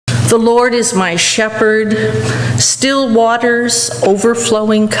The Lord is my shepherd, still waters,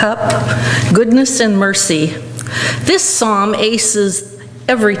 overflowing cup, goodness and mercy. This psalm aces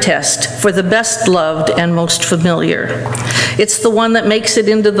every test for the best loved and most familiar. It's the one that makes it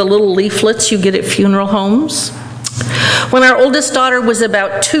into the little leaflets you get at funeral homes. When our oldest daughter was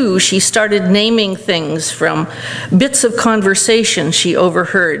about 2, she started naming things from bits of conversation she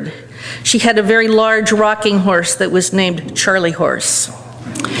overheard. She had a very large rocking horse that was named Charlie Horse.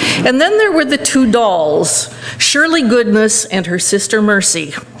 And then there were the 2 dolls, Shirley Goodness and her sister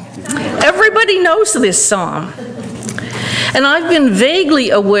Mercy. Everybody knows this psalm. And I've been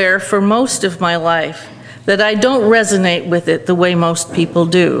vaguely aware for most of my life that I don't resonate with it the way most people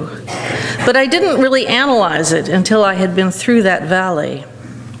do. But I didn't really analyze it until I had been through that valley.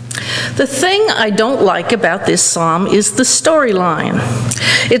 The thing I don't like about this psalm is the storyline.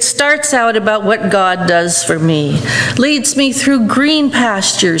 It starts out about what God does for me, leads me through green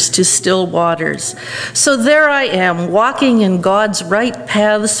pastures to still waters. So there I am, walking in God's right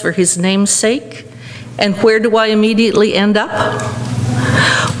paths for his name's sake. And where do I immediately end up?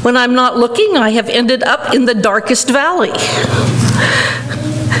 When I'm not looking, I have ended up in the darkest valley.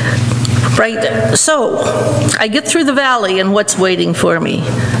 Right, so I get through the valley and what's waiting for me?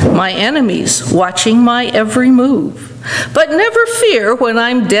 My enemies watching my every move. But never fear, when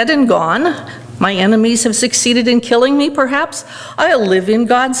I'm dead and gone, my enemies have succeeded in killing me perhaps, I'll live in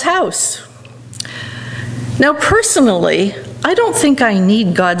God's house. Now personally, I don't think I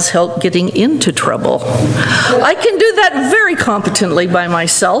need God's help getting into trouble. I can do that very competently by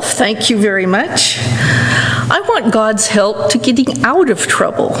myself, thank you very much. I want God's help to getting out of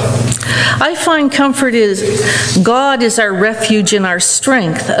trouble. I find comfort is God is our refuge and our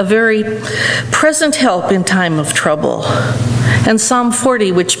strength, a very present help in time of trouble. And Psalm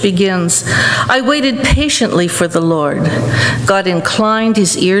 40, which begins, I waited patiently for the Lord. God inclined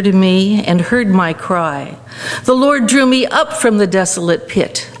his ear to me and heard my cry. The Lord drew me up from the desolate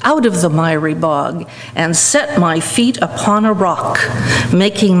pit, out of the miry bog, and set my feet upon a rock,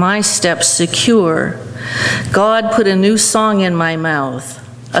 making my steps secure. God put a new song in my mouth,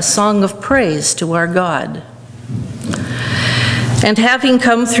 a song of praise to our God. And having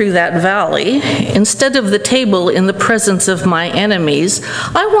come through that valley, instead of the table in the presence of my enemies,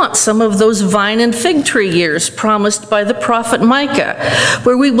 I want some of those vine and fig tree years promised by the prophet Micah,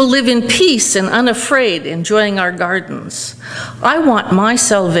 where we will live in peace and unafraid, enjoying our gardens. I want my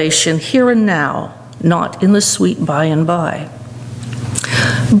salvation here and now, not in the sweet by and by.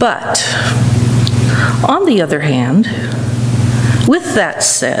 But, on the other hand, with that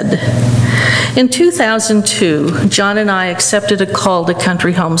said, in 2002, John and I accepted a call to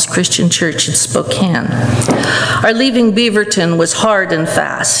Country Homes Christian Church in Spokane. Our leaving Beaverton was hard and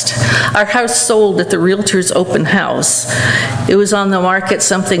fast. Our house sold at the realtor's open house. It was on the market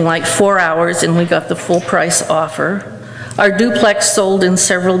something like 4 hours, and we got the full price offer. Our duplex sold in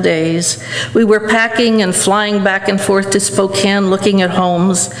several days. We were packing and flying back and forth to Spokane looking at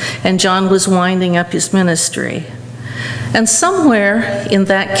homes, and John was winding up his ministry. And somewhere in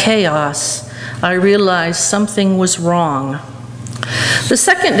that chaos, I realized something was wrong. The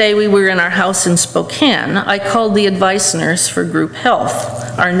second day we were in our house in Spokane, I called the advice nurse for Group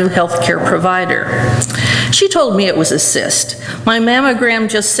Health, our new healthcare provider. She told me it was a cyst. My mammogram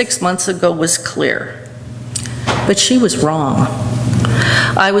just 6 months ago was clear. But she was wrong.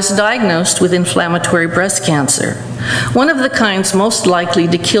 I was diagnosed with inflammatory breast cancer, one of the kinds most likely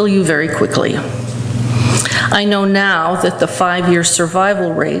to kill you very quickly. I know now that the 5-year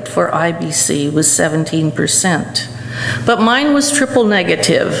survival rate for IBC was 17%. But mine was triple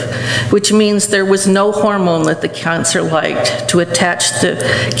negative, which means there was no hormone that the cancer liked to attach the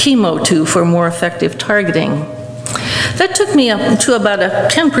chemo to for more effective targeting. That took me up to about a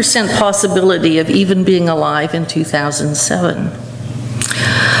 10% possibility of even being alive in 2007.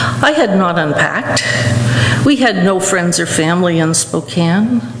 I had not unpacked. We had no friends or family in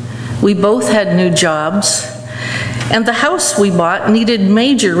Spokane. We both had new jobs, and the house we bought needed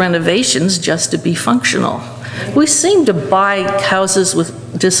major renovations just to be functional. We seem to buy houses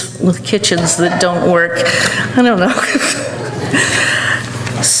with kitchens that don't work. I don't know.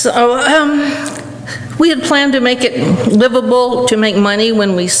 So we had planned to make it livable, to make money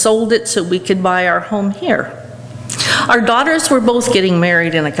when we sold it so we could buy our home here. Our daughters were both getting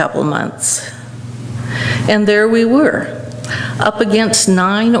married in a couple months. And there we were, up against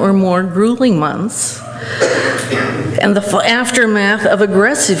 9 or more grueling months, and the aftermath of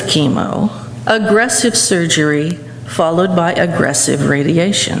aggressive chemo, aggressive surgery, followed by aggressive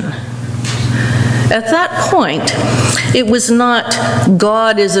radiation. At that point, it was not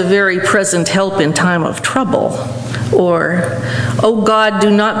God is a very present help in time of trouble, Or, "O God, do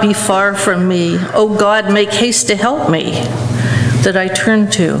not be far from me. O God, make haste to help me," that I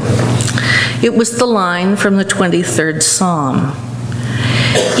turned to. It was the line from the 23rd Psalm.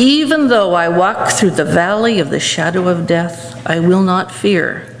 "Even though I walk through the valley of the shadow of death, I will not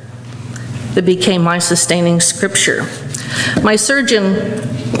fear." That became my sustaining scripture. My surgeon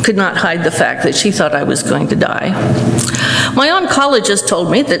could not hide the fact that she thought I was going to die. My oncologist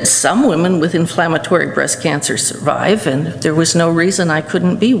told me that some women with inflammatory breast cancer survive, and there was no reason I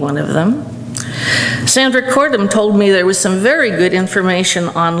couldn't be one of them. Sandra Cordum told me there was some very good information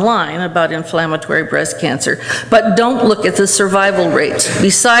online about inflammatory breast cancer, but don't look at the survival rates.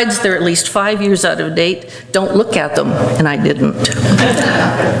 Besides, they're at least 5 years out of date. Don't look at them, and I didn't.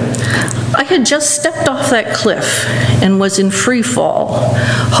 I had just stepped off that cliff and was in free fall,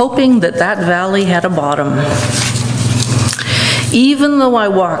 hoping that that valley had a bottom. "Even though I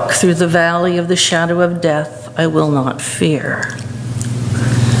walk through the valley of the shadow of death, I will not fear."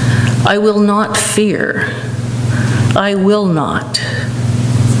 I will not fear. I will not.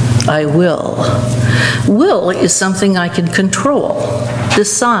 I will. Will is something I can control,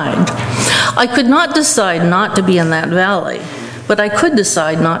 decide. I could not decide not to be in that valley, but I could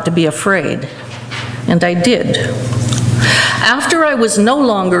decide not to be afraid, and I did. After I was no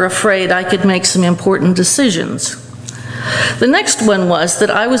longer afraid, I could make some important decisions. The next one was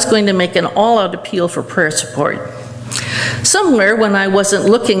that I was going to make an all-out appeal for prayer support. Somewhere when I wasn't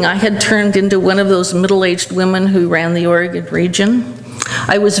looking, I had turned into one of those middle-aged women who ran the Oregon region.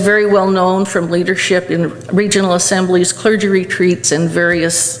 I was very well known from leadership in regional assemblies, clergy retreats, and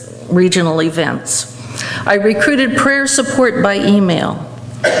various regional events. I recruited prayer support by email.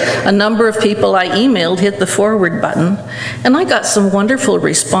 A number of people I emailed hit the forward button, and I got some wonderful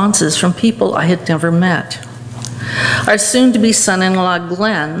responses from people I had never met. Our soon-to-be son-in-law,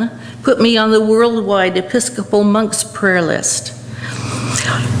 Glenn, put me on the worldwide Episcopal monks prayer list.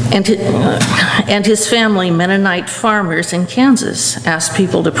 And his family, Mennonite farmers in Kansas, asked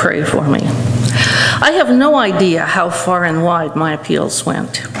people to pray for me. I have no idea how far and wide my appeals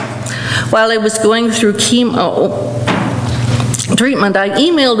went. While I was going through chemo treatment, I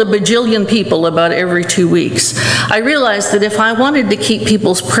emailed a bajillion people about every 2 weeks. I realized that if I wanted to keep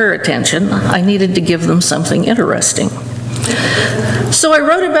people's prayer attention, I needed to give them something interesting. So I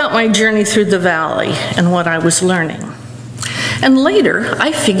wrote about my journey through the valley and what I was learning. And later,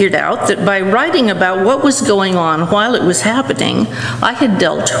 I figured out that by writing about what was going on while it was happening, I had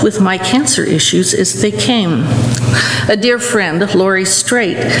dealt with my cancer issues as they came. A dear friend, Lori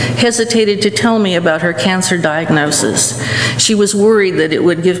Strait, hesitated to tell me about her cancer diagnosis. She was worried that it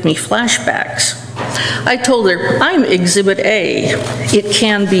would give me flashbacks. I told her, "I'm Exhibit A. It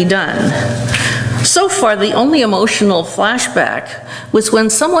can be done." So far, the only emotional flashback was when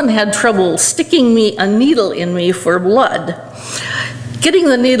someone had trouble sticking a needle in me for blood, getting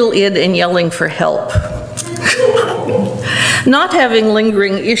the needle in and yelling for help. Not having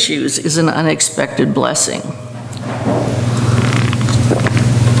lingering issues is an unexpected blessing.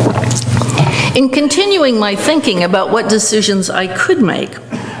 In continuing my thinking about what decisions I could make,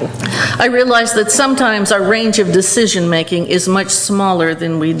 I realized that sometimes our range of decision-making is much smaller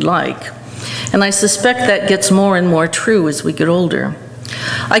than we'd like. And I suspect that gets more and more true as we get older.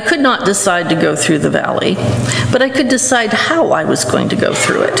 I could not decide to go through the valley, but I could decide how I was going to go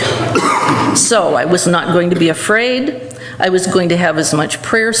through it. So I was not going to be afraid. I was going to have as much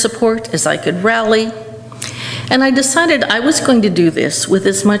prayer support as I could rally. And I decided I was going to do this with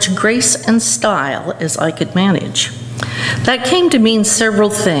as much grace and style as I could manage. That came to mean several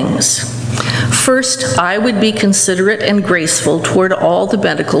things. First, I would be considerate and graceful toward all the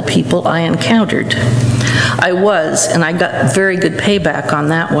medical people I encountered. I was, and I got very good payback on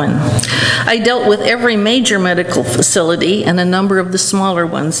that one. I dealt with every major medical facility and a number of the smaller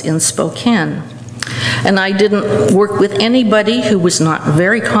ones in Spokane. And I didn't work with anybody who was not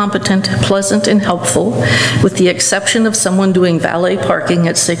very competent, pleasant, and helpful, with the exception of someone doing valet parking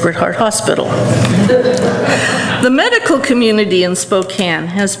at Sacred Heart Hospital. The medical community in Spokane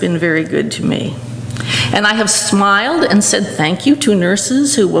has been very good to me. And I have smiled and said thank you to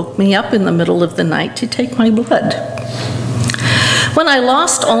nurses who woke me up in the middle of the night to take my blood. When I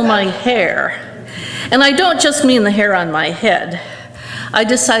lost all my hair, and I don't just mean the hair on my head, I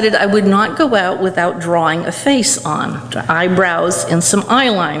decided I would not go out without drawing a face on, eyebrows and some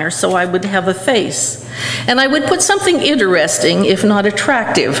eyeliner, so I would have a face. And I would put something interesting, if not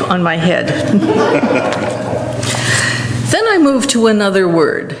attractive, on my head. Then I moved to another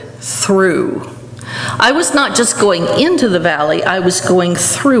word, through. I was not just going into the valley, I was going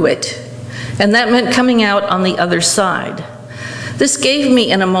through it. And that meant coming out on the other side. This gave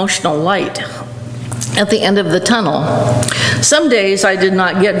me an emotional light. at the end of the tunnel. Some days I did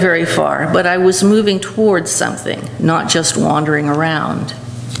not get very far, but I was moving towards something, not just wandering around.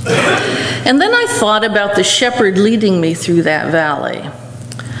 And then I thought about the shepherd leading me through that valley.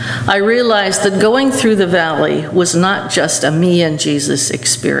 I realized that going through the valley was not just a me and Jesus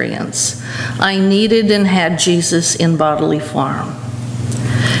experience. I needed and had Jesus in bodily form.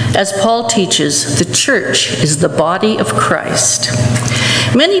 As Paul teaches, the church is the body of Christ.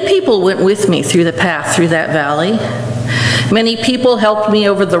 Many people went with me through the path through that valley. Many people helped me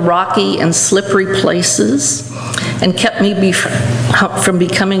over the rocky and slippery places and kept me from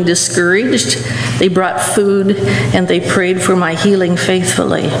becoming discouraged. They brought food and they prayed for my healing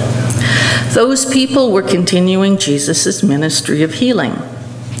faithfully. Those people were continuing Jesus' ministry of healing.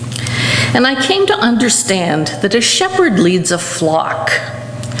 And I came to understand that a shepherd leads a flock,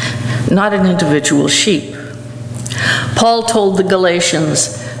 not an individual sheep. Paul told the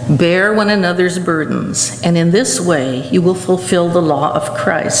Galatians, "Bear one another's burdens, and in this way you will fulfill the law of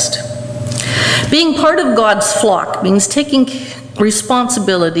Christ." Being part of God's flock means taking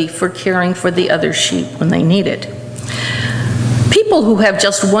responsibility for caring for the other sheep when they need it. People who have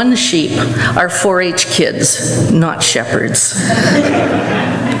just one sheep are 4-H kids, not shepherds.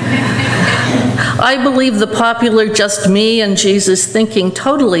 I believe the popular just me and Jesus thinking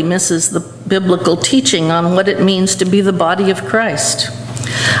totally misses the biblical teaching on what it means to be the body of Christ.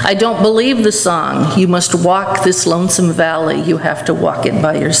 I don't believe the song, "You must walk this lonesome valley, you have to walk it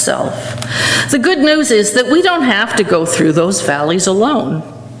by yourself." The good news is that we don't have to go through those valleys alone.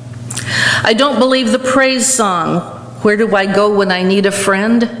 I don't believe the praise song, "Where do I go when I need a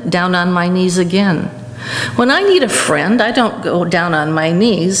friend? Down on my knees again." When I need a friend, I don't go down on my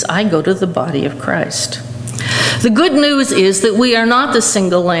knees, I go to the body of Christ. The good news is that we are not the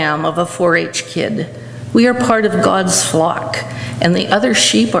single lamb of a 4-H kid. We are part of God's flock, and the other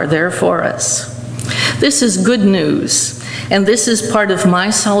sheep are there for us. This is good news, and this is part of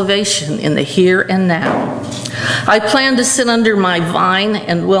my salvation in the here and now. I plan to sit under my vine,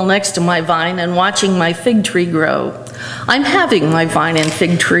 and well, next to my vine, and watching my fig tree grow. I'm having my vine and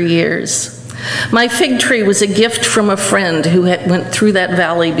fig tree years. My fig tree was a gift from a friend who went through that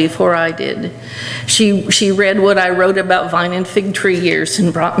valley before I did. She read what I wrote about vine and fig tree years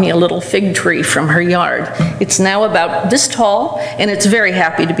and brought me a little fig tree from her yard. It's now about this tall, and it's very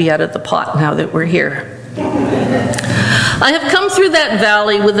happy to be out of the pot now that we're here. I have come through that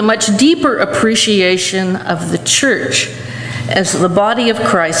valley with a much deeper appreciation of the church as the body of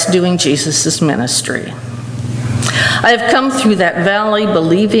Christ doing Jesus' ministry. I have come through that valley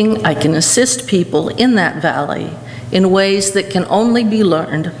believing I can assist people in that valley in ways that can only be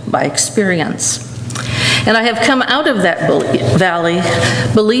learned by experience. And I have come out of that valley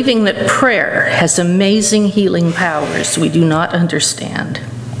believing that prayer has amazing healing powers we do not understand.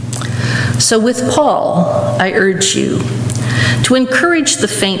 So with Paul, I urge you to encourage the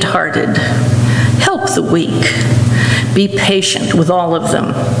faint-hearted, help the weak, be patient with all of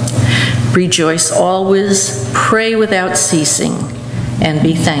them, rejoice always, pray without ceasing, and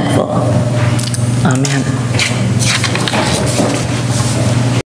be thankful. Amen.